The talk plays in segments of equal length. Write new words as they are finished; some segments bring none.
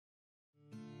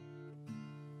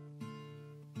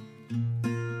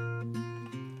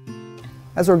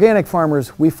As organic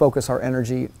farmers, we focus our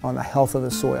energy on the health of the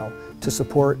soil to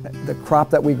support the crop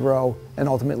that we grow and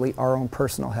ultimately our own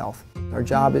personal health. Our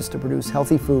job is to produce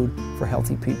healthy food for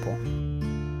healthy people.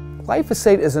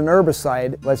 Glyphosate is an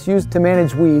herbicide that's used to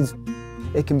manage weeds.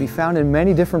 It can be found in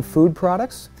many different food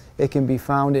products. It can be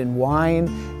found in wine,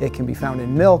 it can be found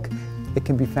in milk, it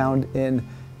can be found in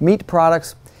meat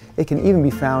products, it can even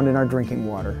be found in our drinking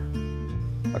water.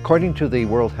 According to the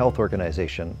World Health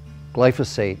Organization,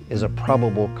 glyphosate is a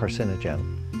probable carcinogen,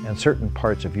 and certain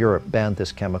parts of Europe banned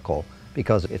this chemical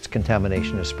because its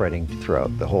contamination is spreading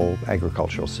throughout the whole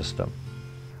agricultural system.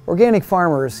 Organic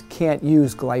farmers can't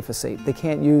use glyphosate. They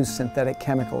can't use synthetic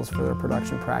chemicals for their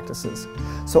production practices.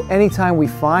 So anytime we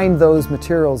find those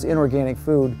materials in organic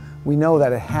food, we know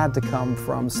that it had to come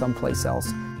from someplace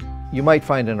else. You might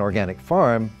find an organic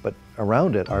farm, but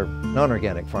around it are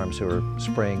non-organic farms who are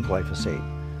spraying glyphosate.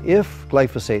 If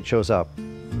glyphosate shows up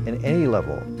in any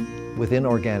level within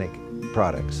organic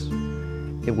products,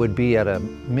 it would be at a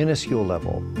minuscule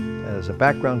level as a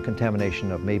background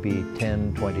contamination of maybe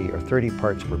 10, 20, or 30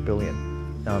 parts per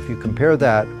billion. Now, if you compare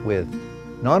that with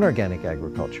non-organic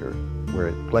agriculture,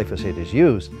 where glyphosate is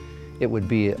used, it would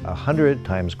be 100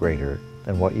 times greater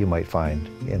than what you might find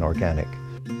in organic.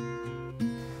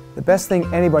 The best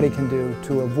thing anybody can do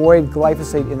to avoid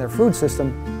glyphosate in their food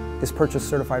system is purchase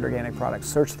certified organic products.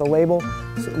 Search the label,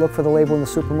 look for the label in the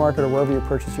supermarket or wherever you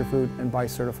purchase your food, and buy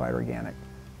certified organic.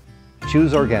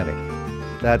 Choose organic.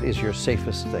 That is your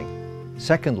safest thing.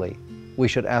 Secondly, we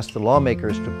should ask the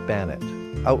lawmakers to ban it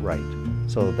outright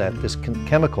so that this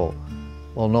chemical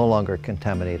will no longer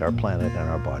contaminate our planet and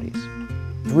our bodies.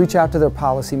 Reach out to their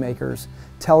policymakers,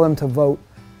 tell them to vote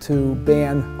to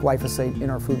ban glyphosate in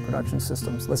our food production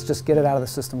systems. Let's just get it out of the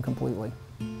system completely.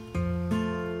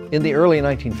 In the early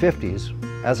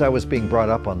 1950s, as I was being brought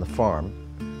up on the farm,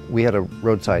 we had a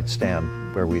roadside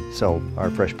stand where we'd sell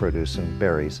our fresh produce and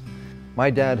berries. My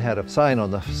dad had a sign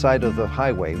on the side of the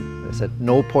highway that said,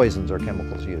 "No poisons or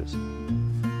chemicals used."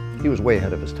 He was way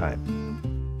ahead of his time.